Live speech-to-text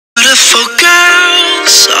beautiful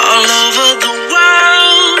girls all over the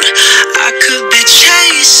world. I could be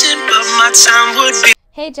chasing, but my time would be.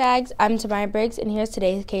 Hey Jags, I'm Tamara Briggs, and here's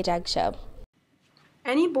today's KJAG show.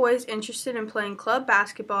 Any boys interested in playing club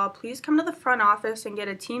basketball, please come to the front office and get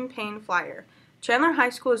a Team Payne flyer. Chandler High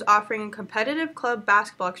School is offering a competitive club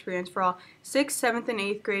basketball experience for all 6th, 7th, and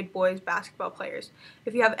 8th grade boys basketball players.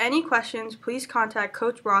 If you have any questions, please contact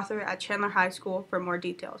Coach Rother at Chandler High School for more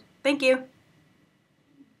details. Thank you.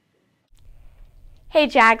 Hey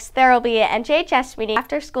Jags, there will be an NJHS meeting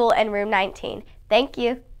after school in room 19. Thank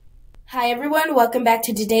you. Hi everyone, welcome back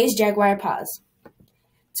to today's Jaguar Pause.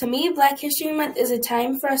 To me, Black History Month is a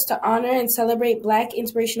time for us to honor and celebrate Black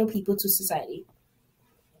inspirational people to society.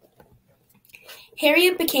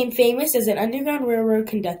 Harriet became famous as an Underground Railroad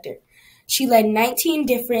conductor. She led 19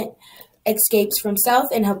 different escapes from South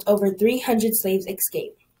and helped over 300 slaves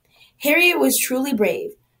escape. Harriet was truly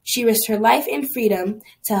brave. She risked her life and freedom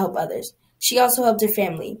to help others. She also helped her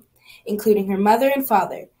family, including her mother and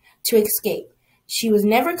father, to escape. She was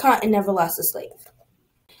never caught and never lost a slave.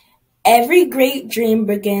 Every great dream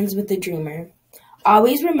begins with the dreamer.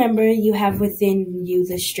 Always remember you have within you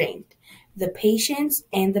the strength, the patience,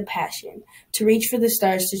 and the passion to reach for the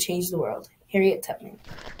stars to change the world. Harriet Tubman.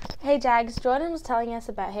 Hey Jags, Jordan was telling us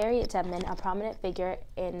about Harriet Tubman, a prominent figure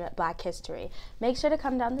in Black history. Make sure to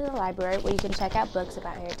come down to the library where you can check out books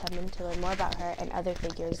about Harriet Tubman to learn more about her and other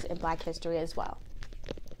figures in Black history as well.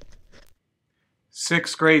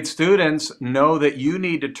 6th grade students, know that you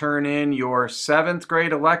need to turn in your 7th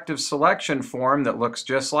grade elective selection form that looks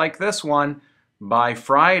just like this one by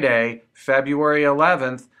Friday, February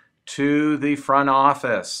 11th, to the front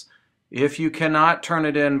office. If you cannot turn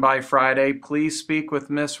it in by Friday, please speak with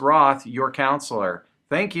Miss Roth, your counselor.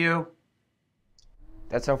 Thank you.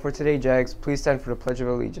 That's all for today, Jags. Please stand for the Pledge of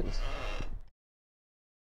Allegiance.